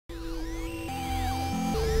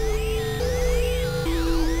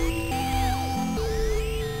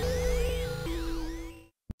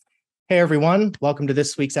Hey everyone, welcome to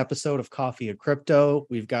this week's episode of Coffee and Crypto.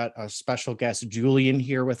 We've got a special guest, Julian,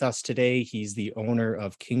 here with us today. He's the owner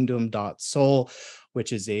of Kingdom.so,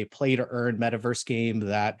 which is a play-to-earn metaverse game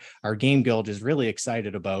that our game guild is really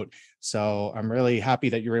excited about. So I'm really happy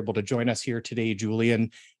that you're able to join us here today,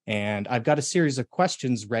 Julian. And I've got a series of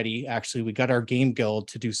questions ready. Actually, we got our game guild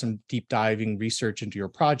to do some deep diving research into your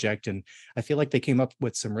project, and I feel like they came up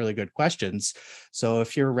with some really good questions. So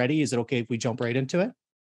if you're ready, is it okay if we jump right into it?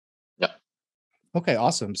 Yeah. Okay,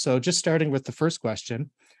 awesome. So just starting with the first question,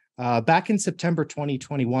 back in September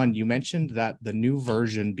 2021, you mentioned that the new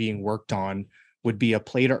version being worked on would be a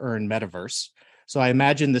play-to-earn metaverse. So I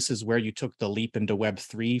imagine this is where you took the leap into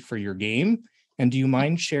Web3 for your game. And do you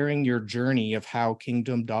mind sharing your journey of how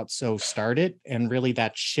Kingdom.so started and really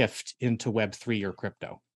that shift into Web3 or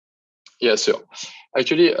crypto? Yeah, sure.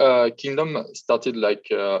 Actually, Kingdom started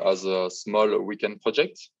as a small weekend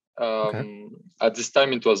project. Okay. At this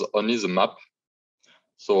time, it was only the map.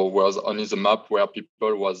 So it was only the map where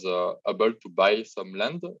people was able to buy some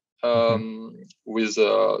land with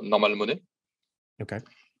normal money. Okay.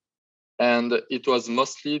 And it was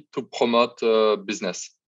mostly to promote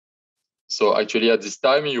business. So actually, at this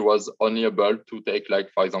time, you was only able to take,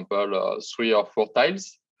 for example, 3 or 4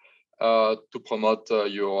 tiles to promote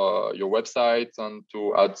your website and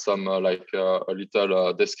to add some a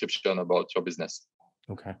little description about your business.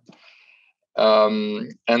 Okay.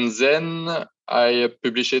 And then I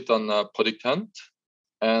published it on Product Hunt,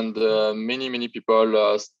 and many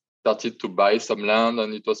people started to buy some land,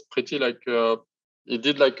 and it was pretty it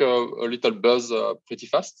did a little buzz pretty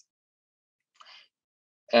fast.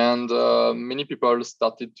 And many people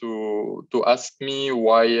started to ask me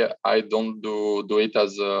why I don't do it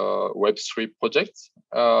as a Web3 project.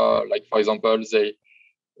 For example,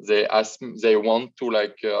 they ask me, they want to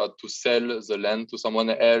sell the land to someone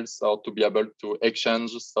else or to be able to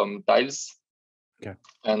exchange some tiles. Okay.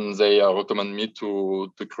 And they recommend me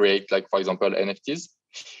to create, for example, NFTs.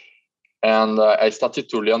 And I started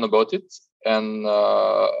to learn about it, and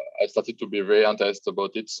I started to be very interested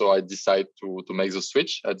about it. So I decided to make the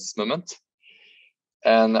switch at this moment.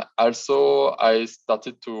 And also I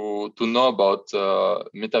started to know about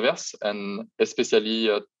Metaverse, and especially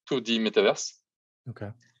 2D Metaverse.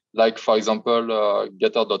 Okay. For example,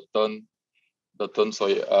 Getter.ton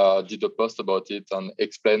did a post about it and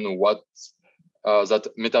explain what that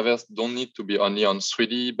Metaverse don't need to be only on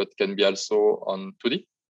 3D, but can be also on 2D.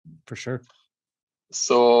 For sure.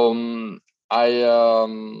 So I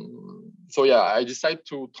decided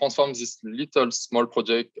to transform this little small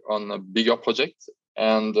project on a bigger project,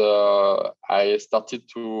 and I started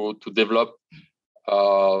to develop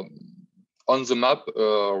on the map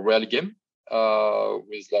a real game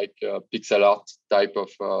with a pixel art type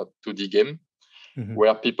of 2D game,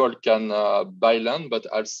 where people can buy land, but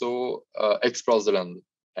also explore the land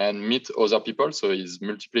and meet other people. So it's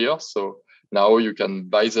multiplayer. So now you can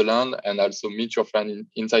buy the land and also meet your friend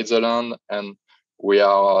inside the land. And we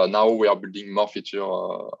are building more feature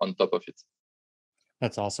on top of it.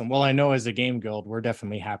 That's awesome. Well, I know as a game guild, we're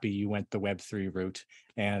definitely happy you went the Web3 route.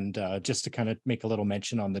 And just to kind of make a little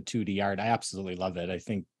mention on the 2D art, I absolutely love it. I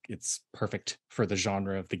think it's perfect for the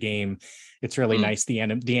genre of the game. It's really nice, the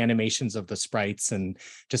animations of the sprites and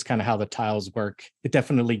just kind of how the tiles work. It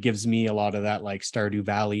definitely gives me a lot of that Stardew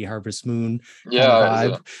Valley, Harvest Moon kind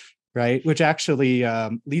of vibe, right? Which actually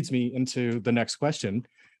leads me into the next question.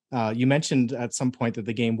 You mentioned at some point that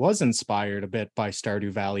the game was inspired a bit by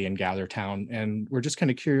Stardew Valley and Gather Town, and we're just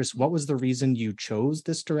kind of curious, what was the reason you chose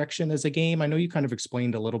this direction as a game? I know you kind of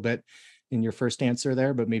explained a little bit in your first answer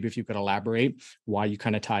there, but maybe if you could elaborate why you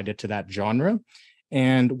kind of tied it to that genre,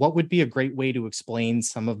 and what would be a great way to explain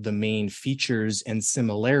some of the main features and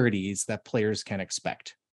similarities that players can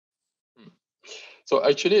expect. So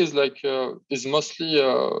actually, it's mostly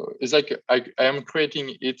I am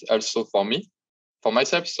creating it also for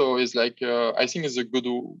myself. So it's I think it's a good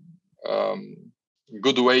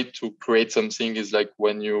way to create something is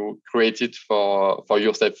when you create it for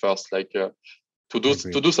yourself first, to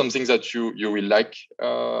do something that you will like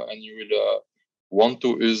and you will want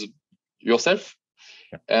to use yourself.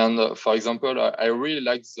 Yeah. And for example, I really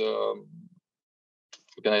like the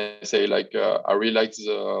how can I say I really like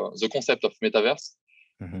the concept of metaverse.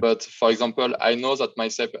 But for example, I know that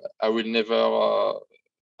myself I will never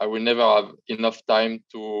have enough time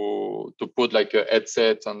to put a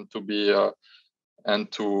headset and to be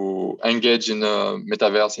and to engage in a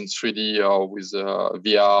metaverse in 3D or with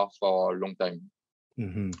VR for a long time.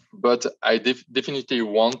 But I definitely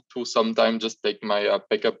want to sometimes just pick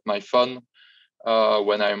up my phone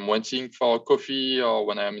when I'm waiting for coffee or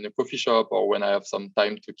when I'm in a coffee shop or when I have some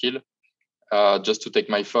time to kill. just to take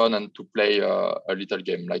my phone and to play a little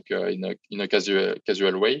game, like in a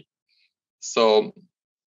casual way. So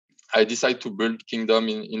I decided to build Kingdom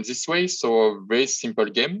in this way. So a very simple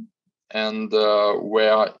game, and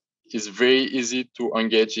where it's very easy to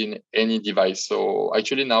engage in any device. So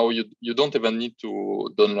actually now you don't even need to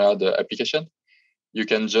download the application. You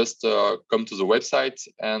can just come to the website,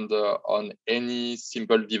 and on any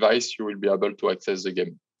simple device, you will be able to access the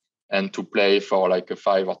game and to play for like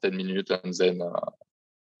 5 or 10 minutes and then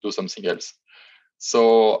do something else.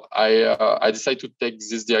 So I decided to take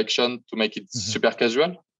this direction to make it super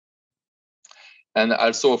casual. And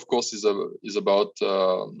also, of course, is about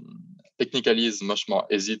technically is much more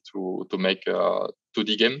easy to make a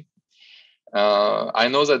 2D game. I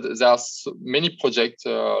know that there are many projects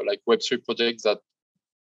like Web3 projects that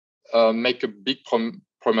make a big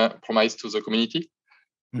promise to the community.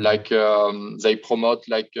 Like they promote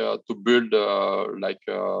like to build like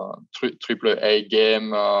AAA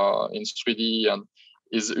game in 3D, and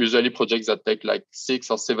is usually projects that take like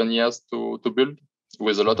 6 or 7 years to build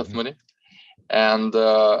with a lot of money. And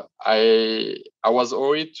I was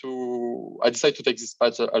worried I decided to take this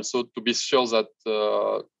path also to be sure that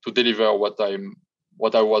to deliver what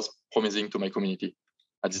I was promising to my community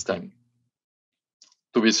at this time.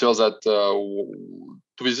 To be sure that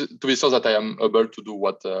to be sure that I am able to do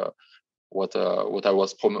what I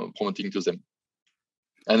was promoting to them,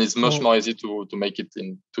 and it's much more easy to make it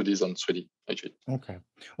in 2D than 3D actually. Okay,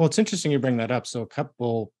 well, it's interesting you bring that up. So a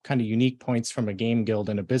couple kind of unique points from a game guild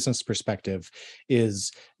and a business perspective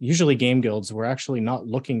is usually game guilds, we're actually not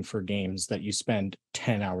looking for games that you spend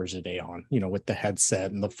 10 hours a day on, with the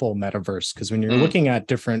headset and the full metaverse. Because when you're looking at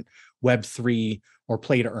different Web3 or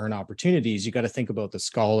play to earn opportunities, you got to think about the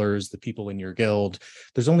scholars, the people in your guild.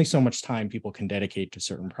 There's only so much time people can dedicate to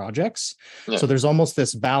certain projects. Yeah. So there's almost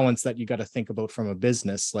this balance that you got to think about from a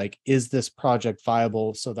business, like, is this project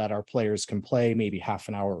viable so that our players can play maybe half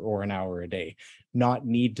an hour or an hour a day, not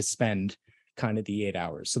need to spend kind of the 8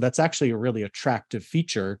 hours. So that's actually a really attractive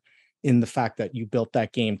feature in the fact that you built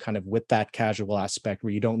that game kind of with that casual aspect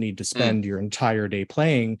where you don't need to spend your entire day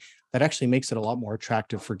playing. That actually makes it a lot more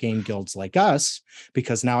attractive for game guilds like us,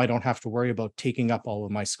 because now I don't have to worry about taking up all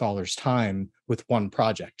of my scholars' time with one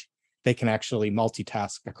project. They can actually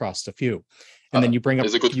multitask across a few. And then you bring up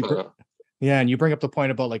and you bring up the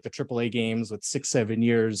point about like the AAA games with 6-7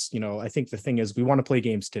 years. I think the thing is we want to play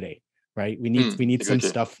games today, right? We need some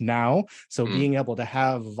stuff now. So being able to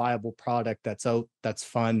have a viable product that's out, that's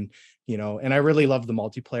fun, and I really love the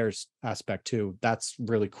multiplayer aspect too. That's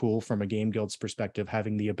really cool from a game guild's perspective,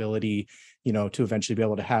 having the ability, to eventually be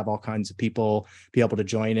able to have all kinds of people be able to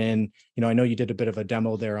join in. I know you did a bit of a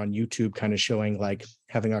demo there on YouTube, kind of showing like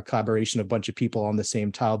having a collaboration of a bunch of people on the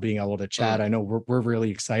same tile, being able to chat. I know we're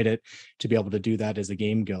really excited to be able to do that as a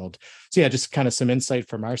game guild. So yeah, just kind of some insight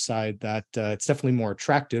from our side that it's definitely more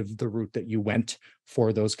attractive, the route that you went,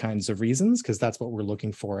 for those kinds of reasons, because that's what we're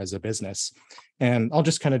looking for as a business. And I'll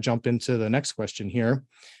just kind of jump into the next question here.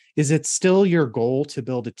 Is it still your goal to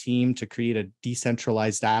build a team to create a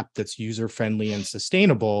decentralized app that's user-friendly and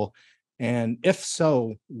sustainable? And if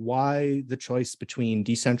so, why the choice between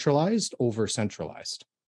decentralized over centralized?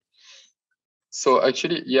 So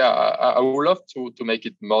actually, yeah, I would love to make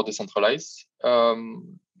it more decentralized.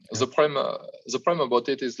 The problem about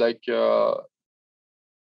it is like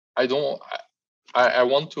I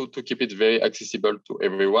want to keep it very accessible to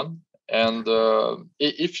everyone. And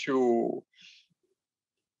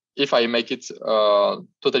if I make it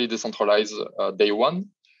totally decentralized day one,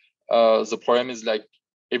 the problem is like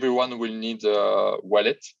everyone will need a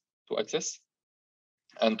wallet to access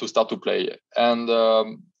and to start to play. And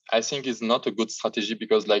I think it's not a good strategy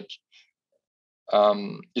because like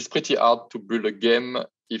it's pretty hard to build a game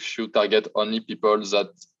if you target only people that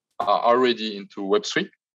are already into Web3.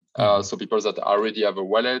 So people that already have a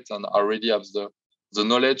wallet and already have the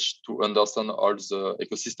knowledge to understand all the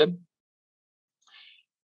ecosystem.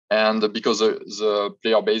 And because the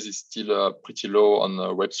player base is still pretty low on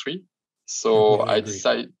Web3. So I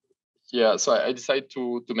decided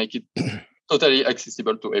to make it totally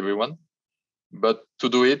accessible to everyone. But to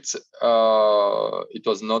do it, it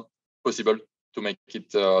was not possible to make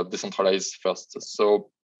it decentralized first. So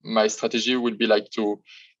my strategy will be like to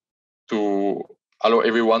allow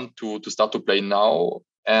everyone to start to play now,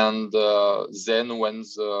 and then when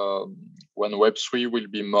Web3 will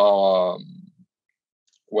be more,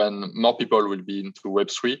 when more people will be into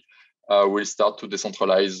Web3, we'll start to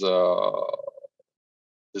decentralize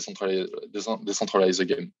the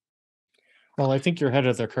game. Well, I think you're ahead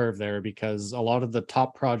of the curve there, because a lot of the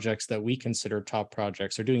top projects that we consider top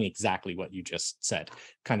projects are doing exactly what you just said,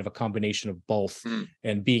 kind of a combination of both, Mm,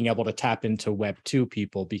 and being able to tap into Web 2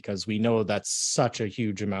 people, because we know that's such a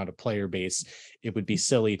huge amount of player base. It would be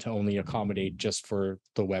silly to only accommodate just for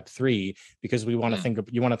the Web 3, because we want to mm, think of,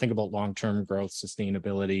 you want to think about long-term growth,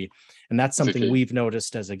 sustainability. And that's something exactly. we've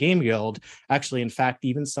noticed as a game guild. Actually, in fact,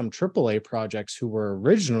 even some AAA projects who were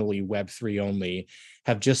originally Web 3 only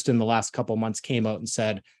have just in the last couple months came out and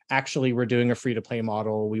said, actually, we're doing a free to play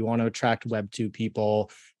model. We want to attract Web 2 people.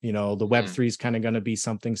 You know, the Web Mm, 3 is kind of going to be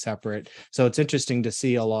something separate. So it's interesting to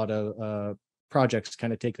see a lot of projects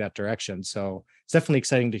kind of take that direction. So it's definitely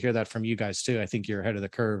exciting to hear that from you guys too. I think you're ahead of the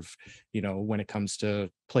curve, you know, when it comes to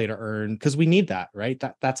play to earn, because we need that, right?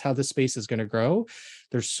 That's how this space is going to grow.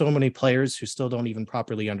 There's so many players who still don't even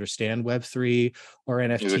properly understand Web3 or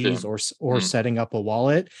NFTs exactly. or Mm, setting up a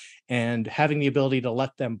wallet, and having the ability to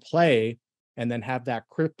let them play and then have that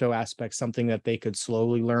crypto aspect something that they could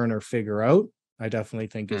slowly learn or figure out, I definitely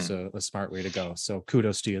think is mm, a smart way to go. So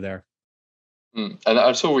kudos to you there. mm. And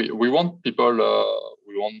also we want people,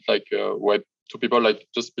 we want like web to people, like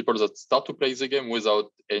just people that start to play the game without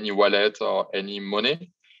any wallet or any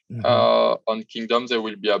money. Mm-hmm. On Kingdom, they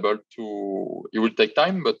will be able to, it will take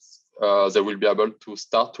time, but they will be able to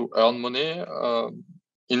start to earn money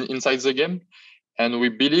inside the game. And we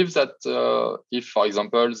believe that if, for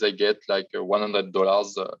example, they get like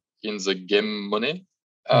 $100 in the game money,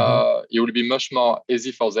 Mm-hmm. it will be much more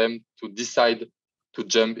easy for them to decide to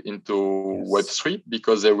jump into Yes. Web3,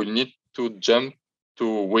 because they will need to jump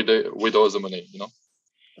to withdraw the money, you know?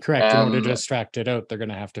 Correct. In order to And extract it out, they're going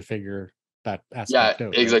to have to figure that yeah, aspect out,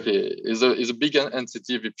 right? exactly. It's a big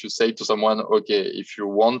incentive if you say to someone, okay, if you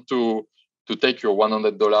want to take your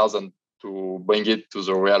 $100 and to bring it to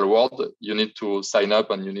the real world, you need to sign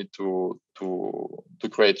up and you need to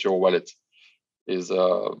create your wallet. Is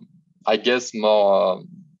I guess more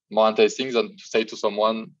interesting than to say to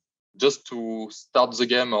someone, just to start the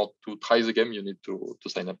game or to try the game, you need to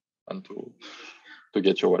sign up and to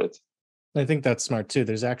get your wallet. I think that's smart too.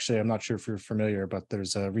 There's actually, I'm not sure if you're familiar, but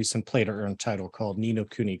there's a recent play to earn title called Ni no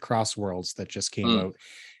Kuni Cross Worlds that just came Mm, out.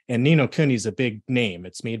 And Ni no Kuni is a big name.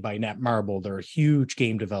 It's made by Netmarble. They're a huge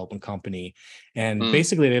game development company. And mm,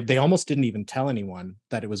 basically, they almost didn't even tell anyone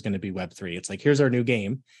that it was going to be Web3. It's like, here's our new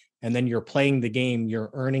game. And then you're playing the game,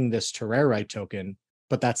 you're earning this Terrorite token.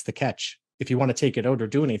 But that's the catch. If you want to take it out or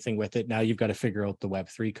do anything with it, now you've got to figure out the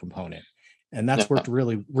Web3 component. And that's yeah. worked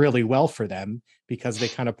really, really well for them, because they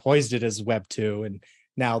kind of poised it as Web 2. And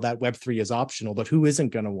now that Web 3 is optional, but who isn't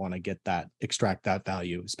going to want to get that, extract that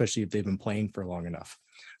value, especially if they've been playing for long enough?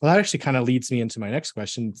 Well, that actually kind of leads me into my next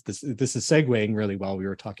question. This is segueing really well. We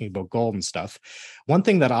were talking about gold and stuff. One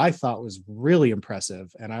thing that I thought was really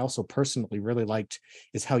impressive, and I also personally really liked,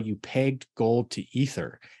 is how you pegged gold to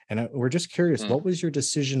ether. And we're just curious, Mm. what was your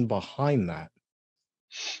decision behind that?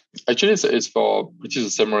 Actually, it's for which is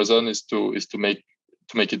the same reason, is to make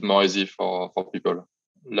it more easy for people.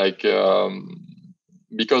 Like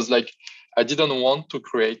because like I didn't want to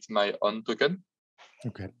create my own token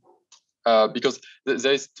Okay. because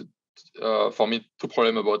there is for me two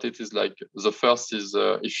problems about it. Is like the first is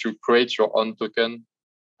if you create your own token,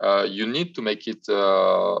 you need to make it.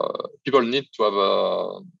 People need to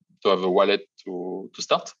have a wallet to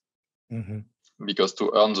start, Mm-hmm. because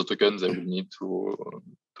to earn the token they will need to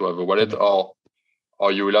have a wallet,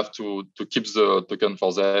 or you will have to keep the token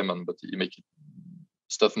for them, and but you make it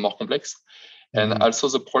stuff more complex. And Mm-hmm. also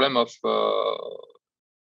the problem of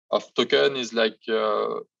token is like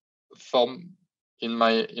from in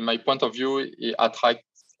my point of view, it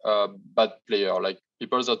attracts bad player, like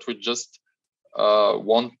people that will just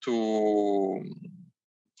want to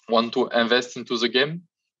invest into the game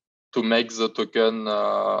to make the token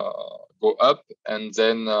go up, and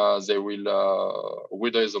then they will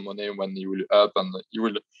withdraw the money when it will up, and you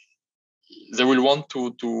will they will want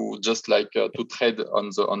to just like to trade on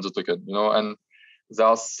the token, you know. And there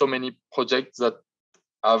are so many projects that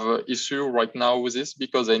have an issue right now with this,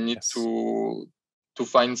 because they need Yes. to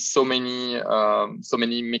find so many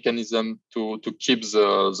mechanisms to keep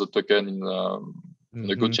the token in a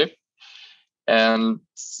good Mm-hmm. shape. And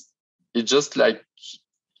it just like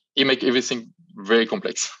it make everything very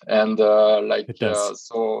complex. And It does.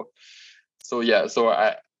 so yeah, so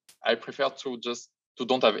I prefer to just to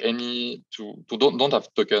don't have any to don't have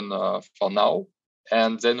token for now,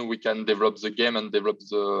 and then we can develop the game and develop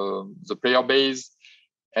the player base,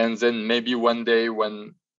 and then maybe one day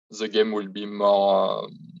when the game will be more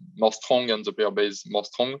strong and the player base more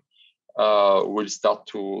strong, we'll start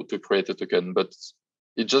to create a token. But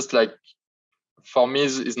it just like for me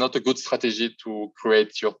is not a good strategy to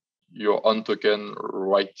create your own token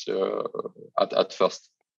right at first.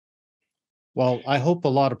 Well, I hope a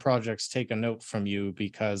lot of projects take a note from you,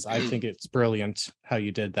 because I think it's brilliant how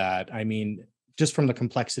you did that. I mean, just from the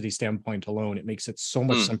complexity standpoint alone, it makes it so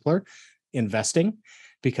much simpler investing,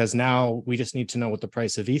 because now we just need to know what the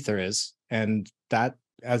price of Ether is, and that,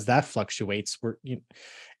 as that fluctuates,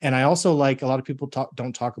 and I also, like, a lot of people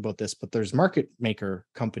don't talk about this, but there's market maker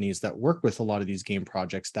companies that work with a lot of these game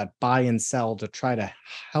projects that buy and sell to try to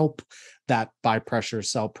help that buy pressure,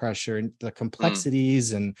 sell pressure, and the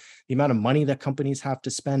complexities and the amount of money that companies have to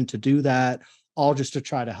spend to do that, all just to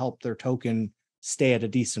try to help their token stay at a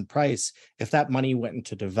decent price. If that money went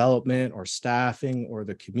into development or staffing or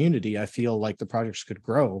the community, I feel like the projects could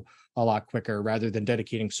grow a lot quicker, rather than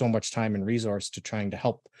dedicating so much time and resource to trying to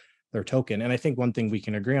help their token. And I think one thing we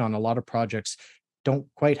can agree on, a lot of projects don't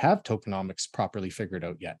quite have tokenomics properly figured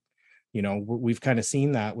out yet. We've kind of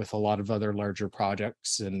seen that with a lot of other larger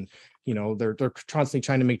projects, and they're constantly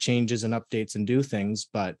trying to make changes and updates and do things.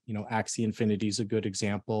 But Axie Infinity is a good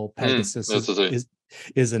example. Pegasus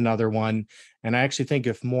is another one. And I actually think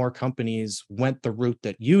if more companies went the route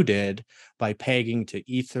that you did, by pegging to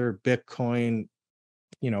Ether, Bitcoin,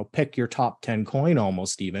 pick your top 10 coin,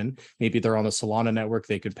 almost, even maybe they're on the Solana network,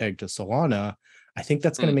 they could peg to Solana. I think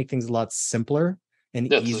that's going to make things a lot simpler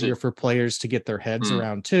and easier for players to get their heads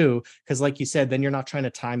around too. Because like you said, then you're not trying to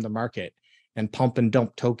time the market and pump and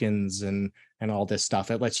dump tokens and all this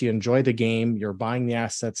stuff. It lets you enjoy the game. You're buying the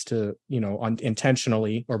assets to,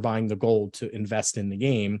 intentionally, or buying the gold to invest in the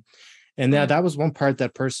game. And that was one part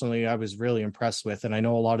that personally I was really impressed with. And I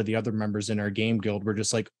know a lot of the other members in our game guild were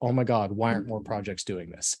just like, oh my God, why aren't more projects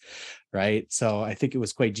doing this? Right. So I think it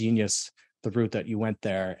was quite genius, the route that you went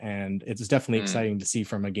there. And it's definitely exciting to see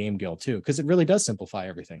from a game guild too, because it really does simplify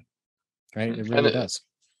everything. Right. It really does.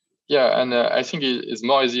 Yeah, and I think it's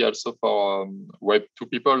more easy also for Web2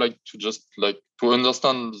 people, like to just like to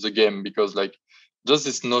understand the game, because like just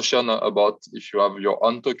this notion about if you have your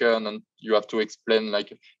own token and you have to explain,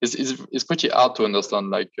 like it's pretty hard to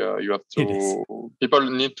understand. Like you have to, people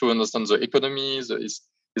need to understand the economy. Is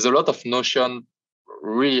a lot of notion,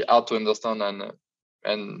 really hard to understand,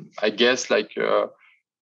 and I guess like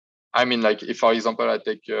I mean, like if for example I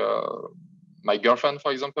take my girlfriend,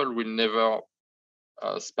 for example, will never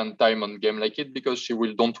spend time on game like it, because she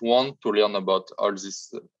will don't want to learn about all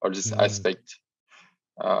this aspect,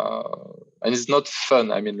 and it's not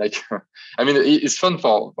fun. I mean, like I mean, it's fun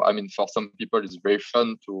for some people it's very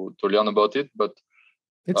fun to learn about it, but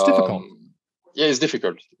it's difficult. Yeah, it's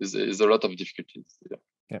difficult. It's a lot of difficulties.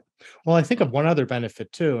 Yeah. Well, I think of one other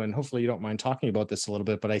benefit too, and hopefully you don't mind talking about this a little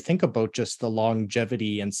bit, but I think about just the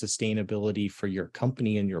longevity and sustainability for your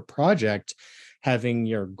company and your project. Having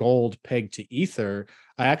your gold pegged to Ether,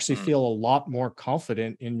 I actually feel a lot more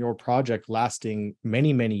confident in your project lasting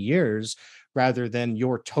many, many years, rather than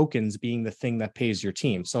your tokens being the thing that pays your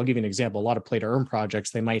team. So I'll give you an example. A lot of play to earn projects,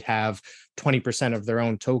 they might have 20% of their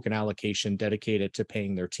own token allocation dedicated to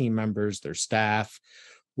paying their team members, their staff.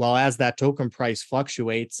 Well, as that token price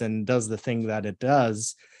fluctuates and does the thing that it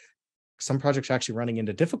does, some projects are actually running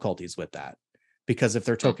into difficulties with that. Because if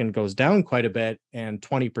their token goes down quite a bit and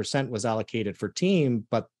 20% was allocated for team,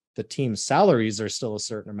 but the team's salaries are still a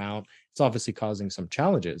certain amount, it's obviously causing some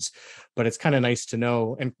challenges. But it's kind of nice to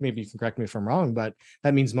know, and maybe you can correct me if I'm wrong, but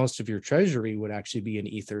that means most of your treasury would actually be in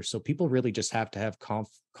Ether. So people really just have to have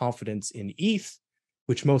confidence in ETH,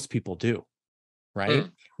 which most people do, right?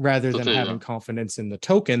 Rather than having confidence in the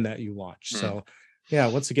token that you launch. So yeah,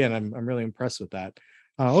 once again, I'm really impressed with that.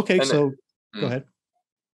 Okay, and so go ahead.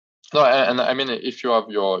 No, and I mean, if you have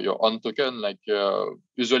your own token, like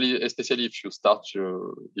usually, especially if you start,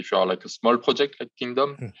 if you are like a small project like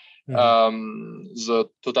Kingdom, the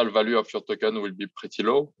total value of your token will be pretty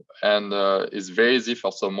low, and it's very easy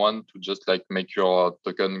for someone to just like make your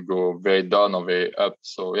token go very down or very up.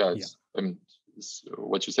 So yeah, I mean,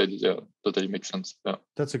 what you said totally makes sense. Yeah,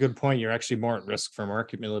 that's a good point. You're actually more at risk for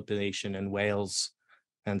market manipulation and whales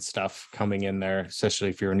and stuff coming in there, especially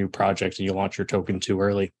if you're a new project and you launch your token too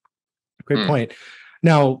early. Great point.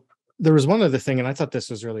 Now, there was one other thing, and I thought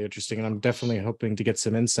this was really interesting, and I'm definitely hoping to get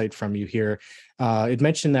some insight from you here. It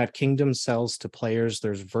mentioned that Kingdom sells to players.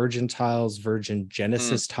 There's Virgin tiles, Virgin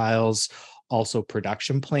Genesis tiles, also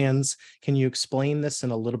production plans. Can you explain this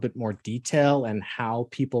in a little bit more detail and how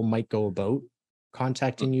people might go about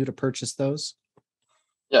contacting you to purchase those?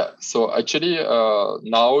 Yeah. So actually,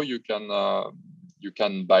 now you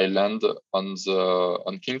can buy land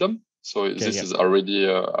on Kingdom. So this is already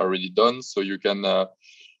done. So you can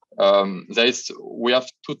we have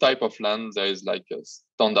two type of land. There is like a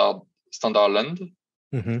standard land.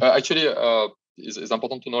 Actually, is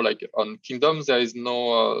important to know, like on Kingdom, there is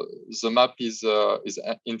no the map is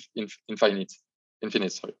infinite.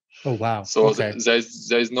 Sorry. Oh wow. So Okay. there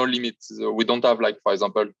is no limit. We don't have, like, for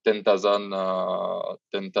example, 10,000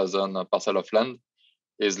 parcel of land.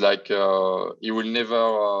 Is like it will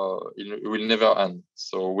never end.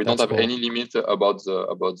 So we don't That's have cool. any limit about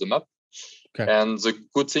the map. Okay. And the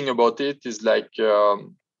good thing about it is, like,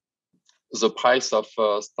 the price of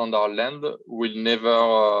standard land will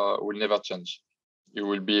never change. It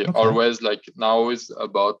will be always, like, now is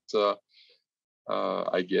about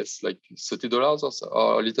I guess like $30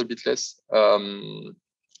 or a little bit less,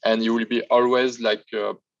 and you will be always, like,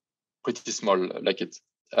 pretty small, like it.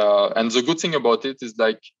 And the good thing about it is,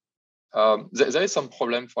 like, there is some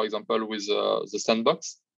problem, for example, with the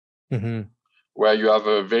sandbox, where you have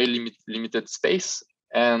a very limited space,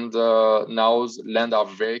 and now land are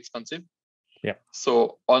very expensive. Yeah.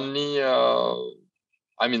 So only,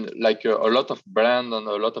 I mean, like, a lot of brand and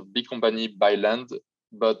a lot of big company buy land,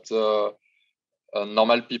 but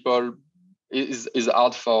normal people, is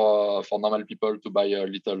hard for normal people to buy a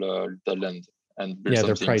little land and build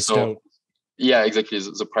something. They're priced so out. yeah, exactly.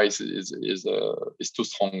 The price is too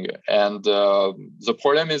strong, and the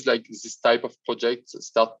problem is, like, this type of projects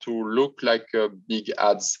start to look like big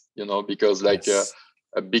ads, because, like, Yes.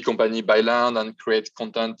 a big company buy land and create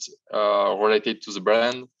content related to the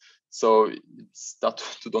brand. So it start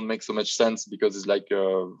to don't make so much sense, because it's like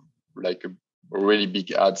a really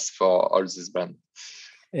big ads for all this brand.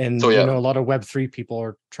 And so yeah, a lot of Web3 people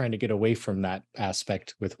are trying to get away from that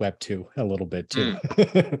aspect with Web2 a little bit too.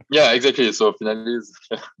 Yeah, exactly. So finally,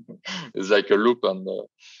 it's like a loop, and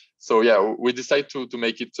so yeah, we decide to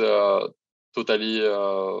make it totally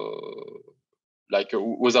like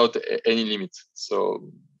without any limit. So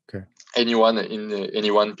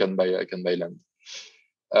anyone can buy land.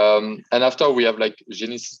 And after, we have, like,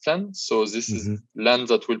 Genesis land. So this is land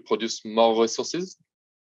that will produce more resources.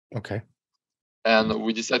 Okay. And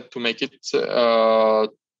we decided to make it to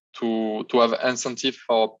have incentive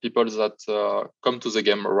for people that come to the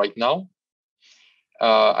game right now.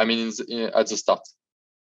 I mean, at the start.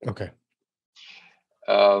 Okay.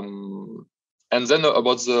 And then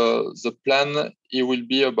about the plan, it will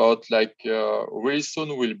be about, like, really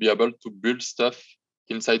soon we'll be able to build stuff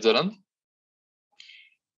inside the land,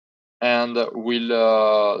 and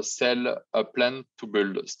we'll sell a plan to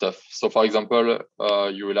build stuff. So, for example,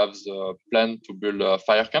 you will have the plan to build a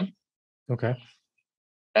fire camp. Okay.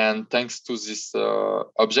 And thanks to this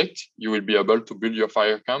object, you will be able to build your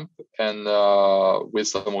fire camp, and with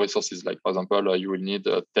some resources. Like, for example, you will need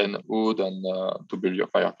 10 wood and to build your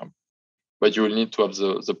fire camp, but you will need to have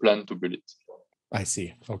the plan to build it. I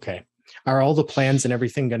see. Okay. Are all the plans and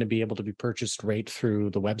everything going to be able to be purchased right through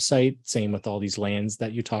the website? Same with all these lands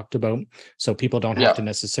that you talked about. So people don't have to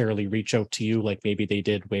necessarily reach out to you like maybe they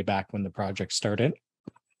did way back when the project started.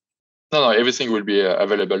 No, everything will be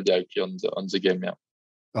available directly on the game. Yeah.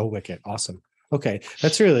 Oh, wicked. Awesome. Okay.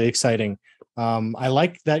 That's really exciting. I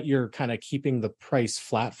like that you're kind of keeping the price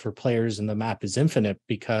flat for players and the map is infinite,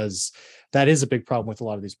 because that is a big problem with a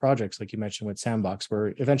lot of these projects, like you mentioned with Sandbox,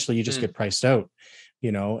 where eventually you just get priced out,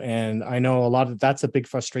 and I know that's a big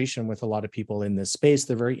frustration with a lot of people in this space.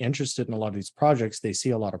 They're very interested in a lot of these projects. They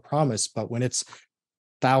see a lot of promise, but when it's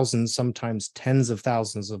thousands, sometimes tens of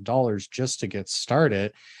thousands of dollars just to get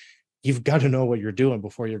started, you've got to know what you're doing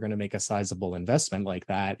before you're going to make a sizable investment like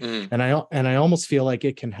that. And I almost feel like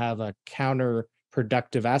it can have a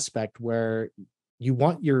counterproductive aspect where you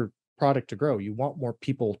want your product to grow. You want more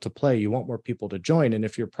people to play. You want more people to join. And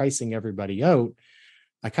if you're pricing everybody out,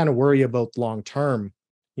 I kind of worry about long-term,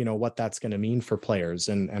 what that's going to mean for players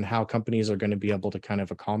and how companies are going to be able to kind of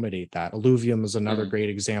accommodate that. Illuvium is another great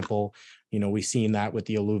example. We've seen that with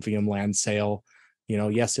the Illuvium land sale.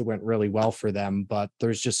 Yes, it went really well for them, but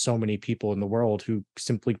there's just so many people in the world who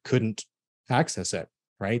simply couldn't access it,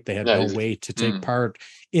 right? They had no way to take part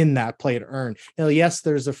in that play to earn. Now, yes,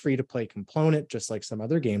 there's a free to play component, just like some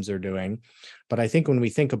other games are doing. But I think when we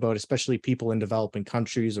think about, especially people in developing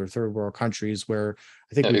countries or third world countries, where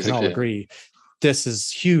I think we can all agree, this is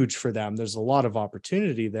huge for them. There's a lot of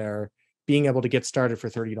opportunity there. Being able to get started for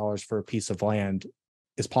 $30 for a piece of land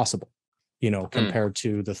is possible, compared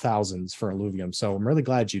to the thousands for Illuvium. So I'm really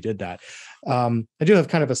glad you did that. I do have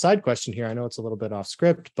kind of a side question here. I know it's a little bit off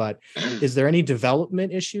script, but is there any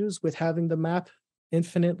development issues with having the map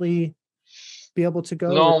infinitely be able to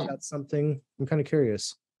go? No. Is that something? I'm kind of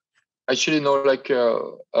curious. Actually, no, like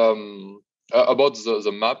about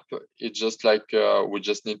the map, it's just like we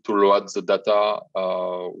just need to load the data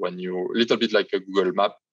when you, a little bit like a Google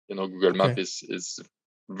map. Google Map is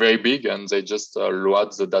very big, and they just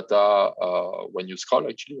load the data when you scroll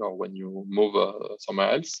actually, or when you move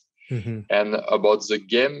somewhere else. And about the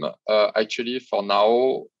game, actually for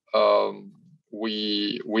now,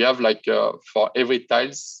 we have like for every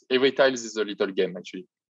tiles is a little game actually.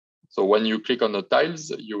 So when you click on the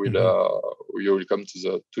tiles, you will come to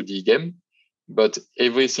the 2D game, but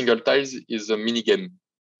every single tiles is a mini game.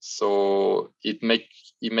 So it make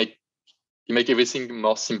everything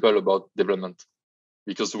more simple about development,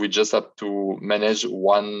 because we just have to manage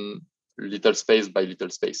one little space by little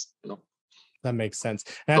space, That makes sense.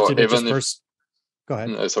 I have to admit, just first, go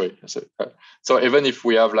ahead. Sorry. So even if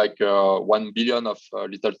we have like 1 billion of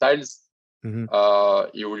little tiles,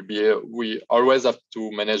 it will be we always have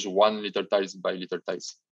to manage one little tiles by little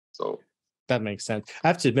tiles. So that makes sense. I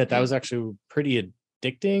have to admit, that was actually pretty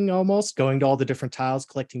addicting, almost going to all the different tiles,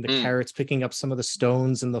 collecting the carrots, picking up some of the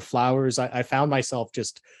stones and the flowers. I found myself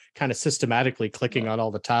just kind of systematically clicking on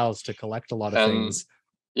all the tiles to collect a lot of things.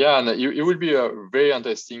 Yeah, and it will be very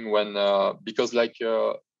interesting when because like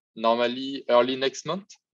normally early next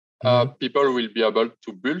month, people will be able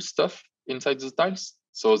to build stuff inside the tiles.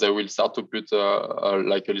 So they will start to put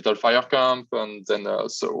like a little fire camp, and then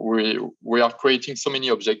so we are creating so many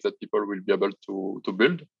objects that people will be able to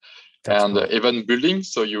build. That's and cool. Even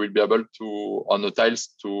buildings. So you will be able to on the tiles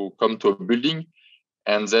to come to a building,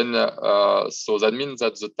 and then so that means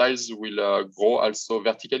that the tiles will grow also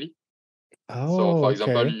vertically. So for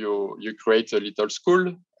example, you create a little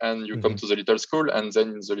school, and you come to the little school, and then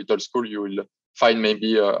in the little school you will find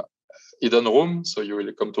maybe a hidden room. So you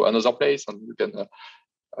will come to another place, and you can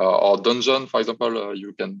or dungeon, for example,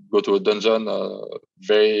 you can go to a dungeon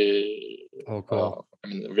very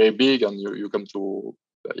very big, and you come to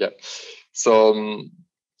So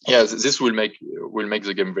this will make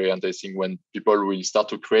the game very interesting when people will start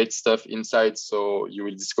to create stuff inside. So you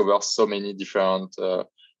will discover so many different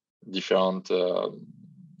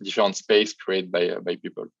space created by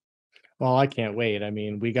people. Well, I can't wait. I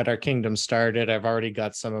mean, we got our kingdom started. I've already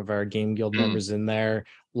got some of our Game Guild members in there.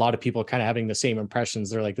 A lot of people kind of having the same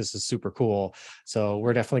impressions. They're like, this is super cool. So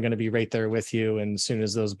we're definitely going to be right there with you. And as soon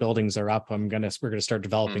as those buildings are up, we're going to start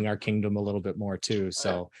developing our kingdom a little bit more too.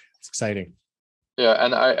 So it's exciting. Yeah.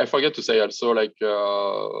 And I forget to say also, like,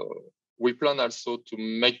 we plan also to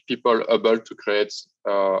make people able to create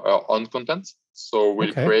our own content. So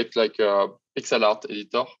we'll create like a pixel art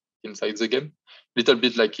editor inside the game, little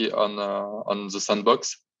bit like on the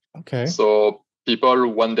sandbox. Okay. So people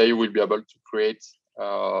one day will be able to create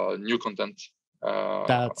new content.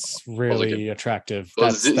 That's really attractive.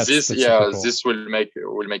 So this will make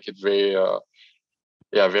it very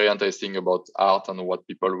very interesting about art and what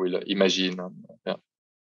people will imagine. And,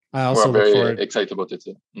 I also we're very excited about it.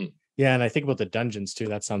 Yeah, and I think about the dungeons too.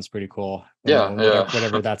 That sounds pretty cool. Yeah,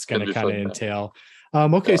 whatever that's going to kind of entail.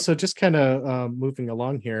 So just kind of moving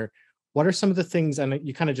along here. What are some of the things, and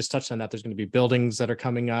you kind of just touched on that, there's going to be buildings that are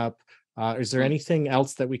coming up. Is there anything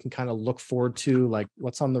else that we can kind of look forward to, like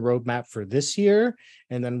what's on the roadmap for this year,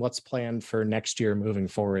 and then what's planned for next year moving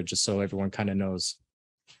forward, just so everyone kind of knows?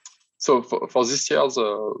 So for this year,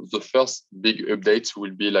 the first big update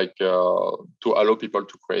will be like to allow people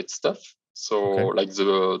to create stuff. So like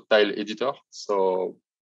the tile editor. So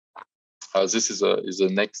this is the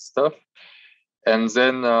next stuff. And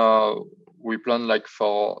then we plan like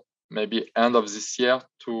for maybe end of this year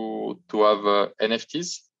to have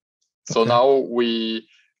NFTs. So now we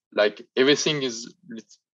like everything is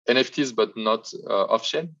NFTs, but not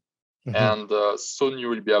off-chain. And soon you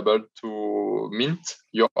will be able to mint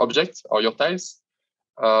your objects or your tiles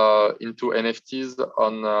into NFTs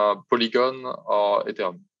on Polygon or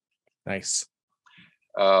Ethereum. Nice.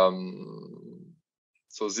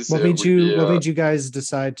 So this what made you guys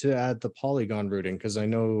decide to add the Polygon routing? Because I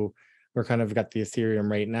know we're kind of got the Ethereum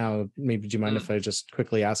right now. Maybe do you mind if I just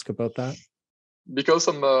quickly ask about that? Because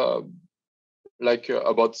I'm about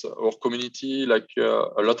our community, like a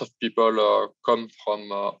lot of people come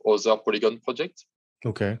from other Polygon projects.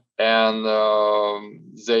 Okay. And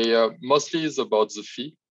they mostly is about the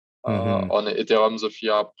fee. On Ethereum, the fee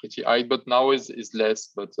are pretty high, but now is less.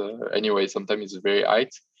 But anyway, sometimes it's very high.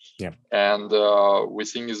 Yeah. And we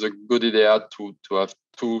think it's a good idea to have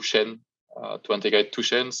two chains, to integrate two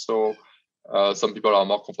chains. So some people are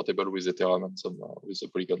more comfortable with Ethereum and some with the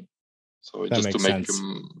Polygon. So that just to make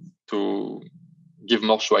to give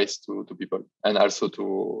more choice to people, and also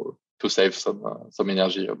to save some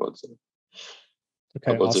energy about the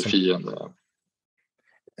fee.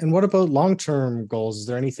 And what about long-term goals? Is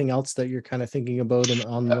there anything else that you're kind of thinking about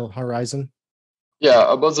on the horizon? Yeah,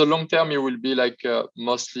 about the long term, it will be like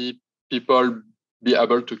mostly people be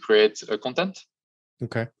able to create content.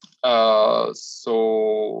 Okay.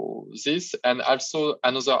 So this, and also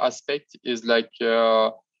another aspect is like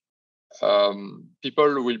people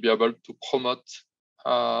will be able to promote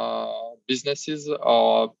businesses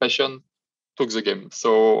or passion to the game.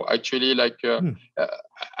 So actually, like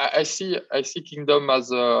I see Kingdom as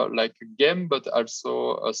like a game, but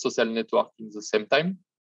also a social network in the same time.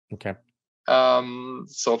 Okay.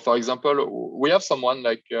 So for example, we have someone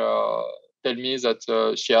like tell me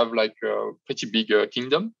that she have like a pretty big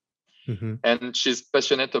kingdom, and she's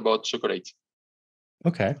passionate about chocolate.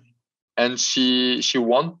 Okay. And she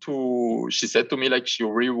said to me like she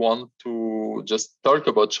really want to just talk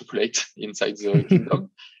about chocolate inside the kingdom,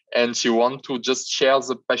 and she want to just share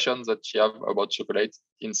the passion that she have about chocolate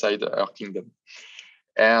inside her kingdom.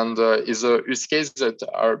 And is a use case that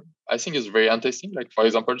I think is very interesting. Like for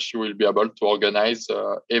example, she will be able to organize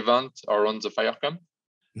event around the fire camp,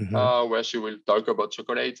 where she will talk about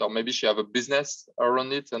chocolate, or maybe she have a business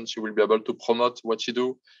around it and she will be able to promote what she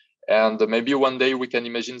do. And maybe one day we can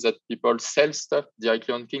imagine that people sell stuff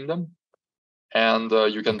directly on Kingdom, and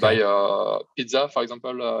you can buy a pizza, for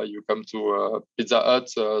example. You come to Pizza Hut,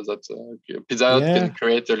 Pizza Hut can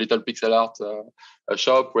create a little pixel art a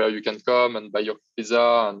shop where you can come and buy your pizza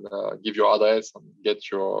and give your address and get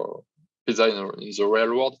your pizza in the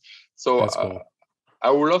real world. So cool.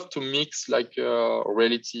 I would love to mix like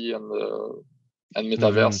reality and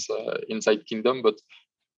metaverse inside Kingdom,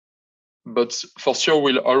 but for sure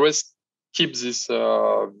we'll always keep this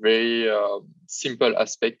very simple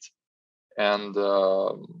aspect, and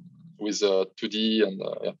with 2D, and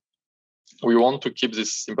we want to keep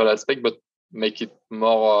this simple aspect, but make it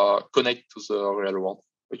more connect to the real world,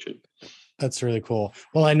 actually. That's really cool.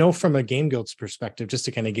 Well, I know from a Game Guild's perspective, just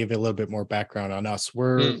to kind of give you a little bit more background on us,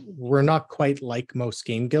 we're not quite like most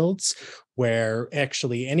game guilds, where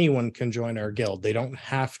actually anyone can join our guild. They don't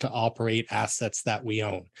have to operate assets that we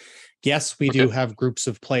own. Yes, we do have groups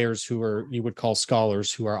of players who are, you would call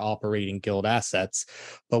scholars, who are operating guild assets,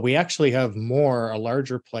 but we actually have a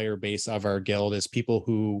larger player base of our guild is people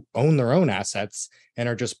who own their own assets and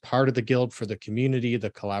are just part of the guild for the community, the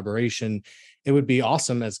collaboration. It would be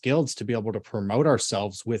awesome as guilds to be able to promote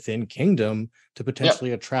ourselves within Kingdom to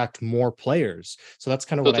potentially attract more players. So that's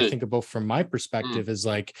kind of what I think about from my perspective is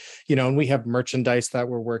like, and we have merchandise that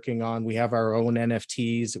we're working on. We have our own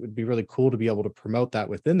NFTs. It would be really cool to be able to promote that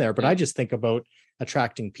within there. But I just think about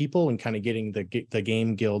attracting people and kind of getting the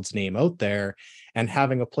Game Guild's name out there and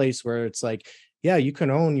having a place where it's like, yeah, you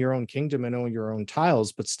can own your own kingdom and own your own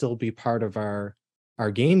tiles, but still be part of our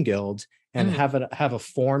Game Guild, and have a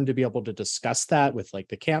forum to be able to discuss that with like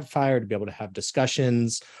the campfire, to be able to have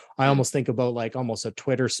discussions. I almost think about like almost a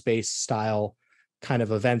Twitter space style kind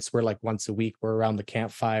of events where like once a week we're around the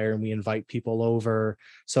campfire and we invite people over.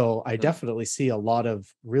 So I definitely see a lot of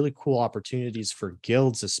really cool opportunities for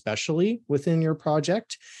guilds, especially within your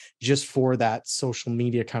project, just for that social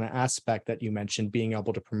media kind of aspect that you mentioned, being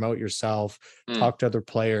able to promote yourself, talk to other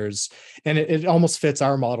players. And it almost fits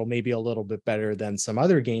our model maybe a little bit better than some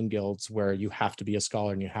other game guilds where you have to be a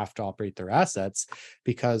scholar and you have to operate their assets,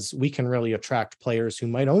 because we can really attract players who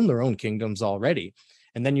might own their own kingdoms already.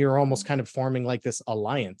 And then you're almost kind of forming like this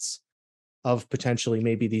alliance of potentially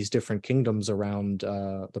maybe these different kingdoms around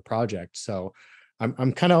the project. So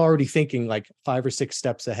I'm kind of already thinking like 5 or 6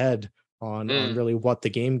 steps ahead on really what the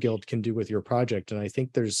Game Guild can do with your project. And I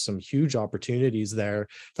think there's some huge opportunities there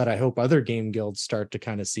that I hope other game guilds start to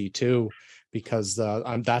kind of see too, because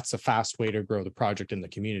that's a fast way to grow the project in the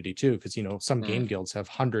community too. Because, some game guilds have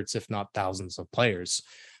hundreds, if not thousands of players,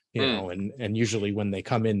 and usually when they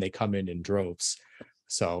come in droves.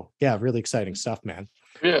 So yeah, really exciting stuff, man.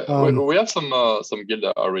 Yeah, we have some guild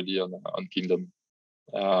already on Kingdom.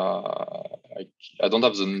 I don't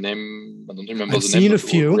have the name. I don't remember I've the name. seen a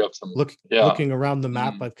few. Looking around the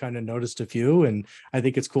map, I've kind of noticed a few, and I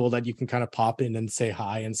think it's cool that you can kind of pop in and say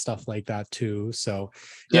hi and stuff like that too. So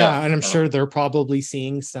yeah, and I'm sure they're probably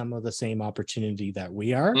seeing some of the same opportunity that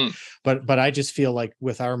we are. But I just feel like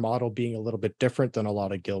with our model being a little bit different than a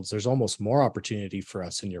lot of guilds, there's almost more opportunity for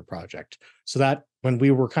us in your project. So that when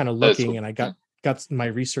we were kind of looking, and I got my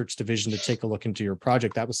research division to take a look into your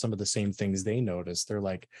project, that was some of the same things they noticed. They're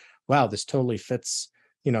like, wow, this totally fits,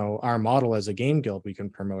 our model as a game guild. We can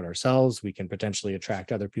promote ourselves. We can potentially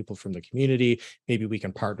attract other people from the community. Maybe we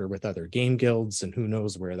can partner with other game guilds, and who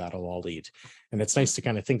knows where that'll all lead. And it's nice to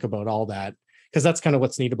kind of think about all that, because that's kind of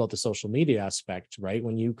what's neat about the social media aspect, right?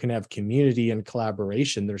 When you can have community and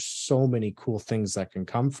collaboration, there's so many cool things that can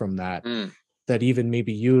come from that, that even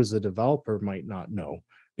maybe you as a developer might not know,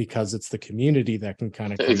 because it's the community that can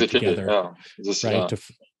kind of come together, right,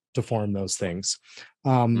 to form those things.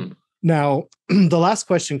 Now, the last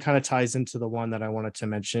question kind of ties into the one that I wanted to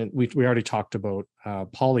mention. We already talked about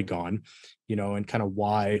Polygon, and kind of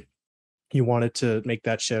why you wanted to make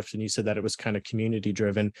that shift, and you said that it was kind of community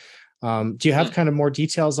driven. Do you have kind of more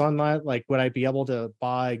details on that? Like, would I be able to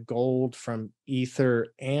buy gold from Ether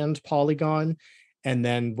and Polygon? And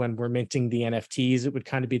then when we're minting the NFTs, it would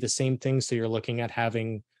kind of be the same thing. So you're looking at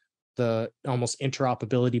having the almost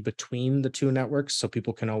interoperability between the two networks so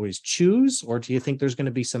people can always choose? Or do you think there's going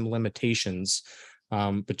to be some limitations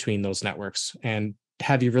between those networks? And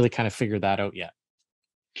have you really kind of figured that out yet?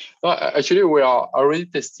 Actually, we are already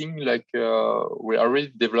testing, we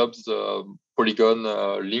already developed the Polygon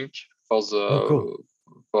link for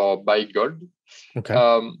for buy gold.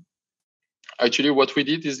 Okay. Actually, what we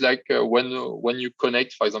did is when you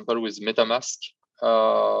connect, for example, with MetaMask,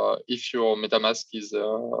 if your MetaMask is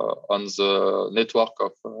on the network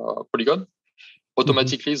of Polygon,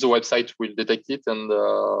 automatically the website will detect it and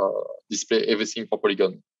display everything for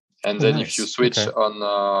Polygon. And then if you switch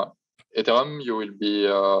on Ethereum, you will be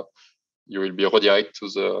redirected to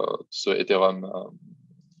the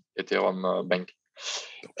Ethereum bank.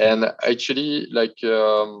 And actually,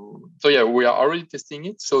 so yeah, we are already testing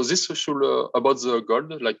it. So this should about the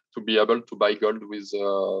gold, like to be able to buy gold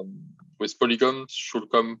with Polygon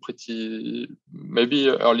should come maybe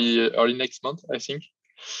early next month, I think.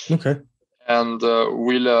 Okay. And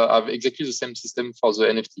we'll have exactly the same system for the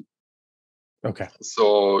NFT. Okay.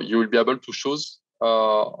 So you will be able to choose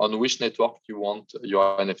on which network you want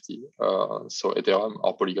your NFT, so Ethereum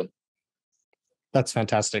or Polygon. That's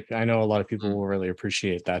fantastic. I know a lot of people will really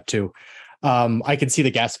appreciate that too. I can see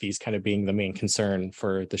the gas fees kind of being the main concern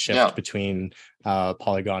for the shift between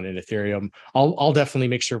Polygon and Ethereum. I'll definitely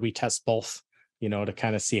make sure we test both, to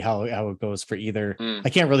kind of see how it goes for either. I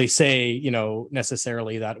can't really say,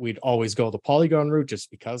 necessarily that we'd always go the Polygon route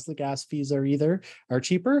just because the gas fees are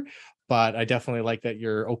cheaper. But I definitely like that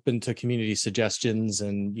you're open to community suggestions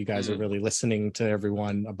and you guys are really listening to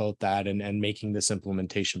everyone about that and making this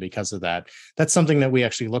implementation because of that. That's something that we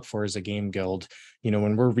actually look for as a game guild.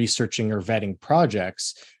 When we're researching or vetting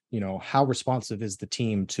projects, how responsive is the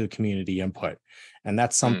team to community input? And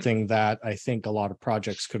that's something that I think a lot of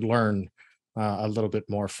projects could learn a little bit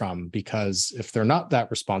more from, because if they're not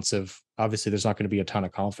that responsive, obviously there's not going to be a ton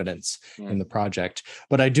of confidence in the project.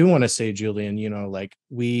 But I do want to say, Julian,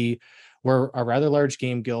 we're a rather large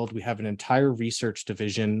game guild. We have an entire research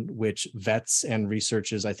division which vets and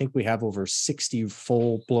researches. I think we have over 60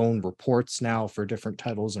 full-blown reports now for different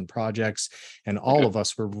titles and projects, and all of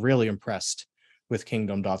us were really impressed with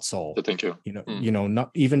Kingdom.so. So thank you.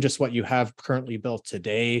 Not even just what you have currently built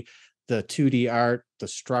today, the 2D art, the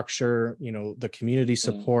structure, the community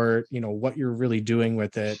support, what you're really doing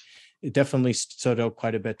with it. It definitely stood out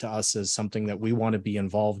quite a bit to us as something that we want to be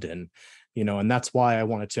involved in, and that's why I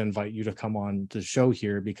wanted to invite you to come on the show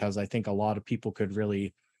here, because I think a lot of people would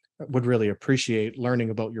really appreciate learning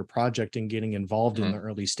about your project and getting involved in the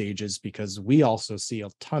early stages, because we also see a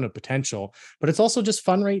ton of potential, but it's also just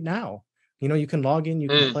fun right now. You can log in, you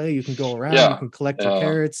can play, you can go around, you can collect your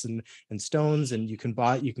carrots and stones, and you can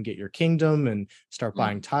get your kingdom and start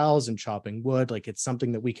buying tiles and chopping wood. Like, it's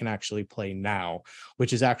something that we can actually play now,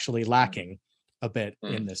 which is actually lacking a bit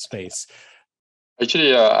in this space.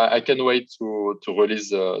 Actually, I can't wait to release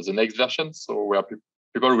the next version, so where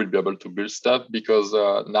people will be able to build stuff, because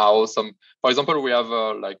now for example, we have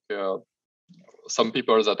some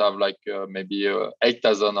people that have maybe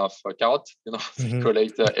 8,000 of carrots, they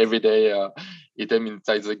collect every day item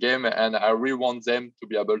inside the game, and I really want them to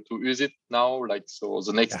be able to use it now. So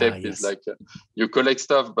the next step is you collect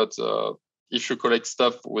stuff, but if you collect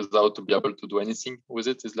stuff without to be able to do anything with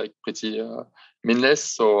it, is pretty meaningless.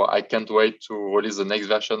 So I can't wait to release the next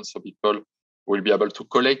version so people will be able to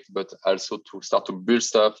collect, but also to start to build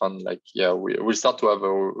stuff, and we'll start to have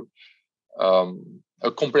a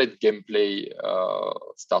complete gameplay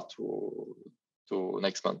start to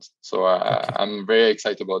next month. So I'm very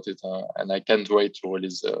excited about it, and I can't wait to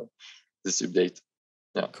release this update.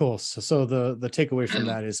 Yeah. Cool. So the takeaway from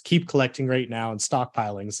that is keep collecting right now and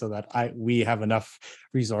stockpiling so that we have enough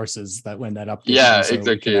resources that when that update comes out,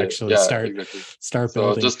 we can actually start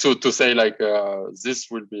building. So just to say, this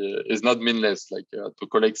is not meaninless. To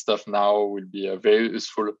collect stuff now will be very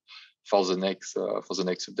useful for the next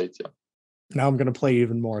update. Yeah. Now I'm going to play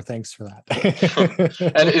even more. Thanks for that.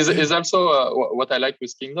 And is also what I like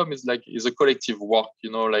with Kingdom is a collective work.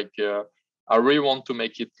 I really want to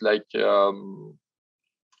make it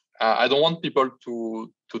I don't want people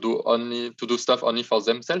to do stuff only for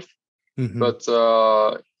themselves, but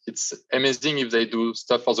it's amazing if they do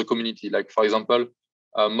stuff for the community. For example,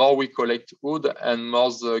 more we collect wood and more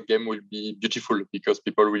the game will be beautiful because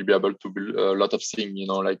people will be able to build a lot of things,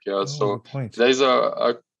 so there is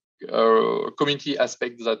a community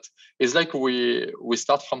aspect that is like we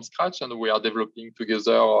start from scratch and we are developing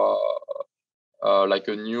together like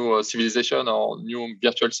a new civilization or new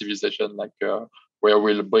virtual civilization, like where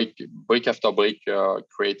we'll brick after brick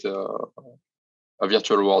create a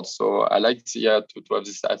virtual world. So I like to have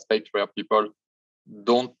this aspect where people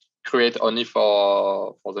don't create only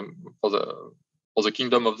for the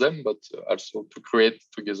kingdom of them, but also to create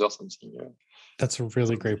together something. That's a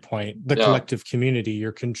really great point. The collective community,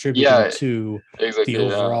 you're contributing to the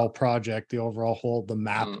overall project, the overall whole, the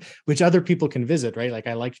map, which other people can visit, right? Like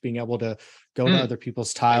I liked being able to go to other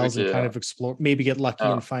people's tiles and kind of explore, maybe get lucky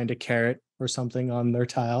and find a carrot or something on their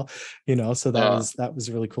tile, so that was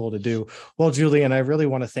really cool to do. Well, Julian, I really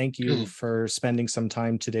want to thank you for spending some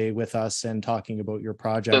time today with us and talking about your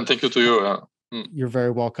project. And thank you to you. You're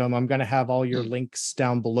very welcome. I'm going to have all your links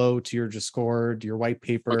down below to your Discord, your white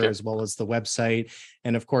paper, as well as the website.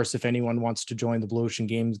 And of course, if anyone wants to join the Blue Ocean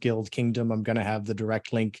Games Guild Kingdom, I'm going to have the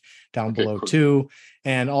direct link down below too.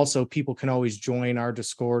 And also people can always join our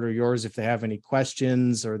Discord or yours if they have any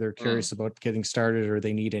questions or they're curious about getting started or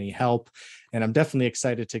they need any help. And I'm definitely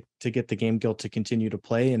excited to get the Game Guild to continue to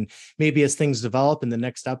play. And maybe as things develop and the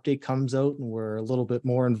next update comes out and we're a little bit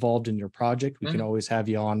more involved in your project, we can always have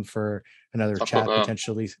you on for another chat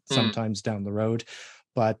potentially sometimes down the road.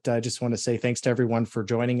 But I just want to say thanks to everyone for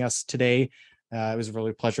joining us today. It was a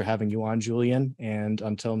really pleasure having you on, Julian. And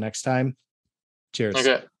until next time, cheers.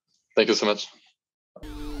 Okay. Thank you so much.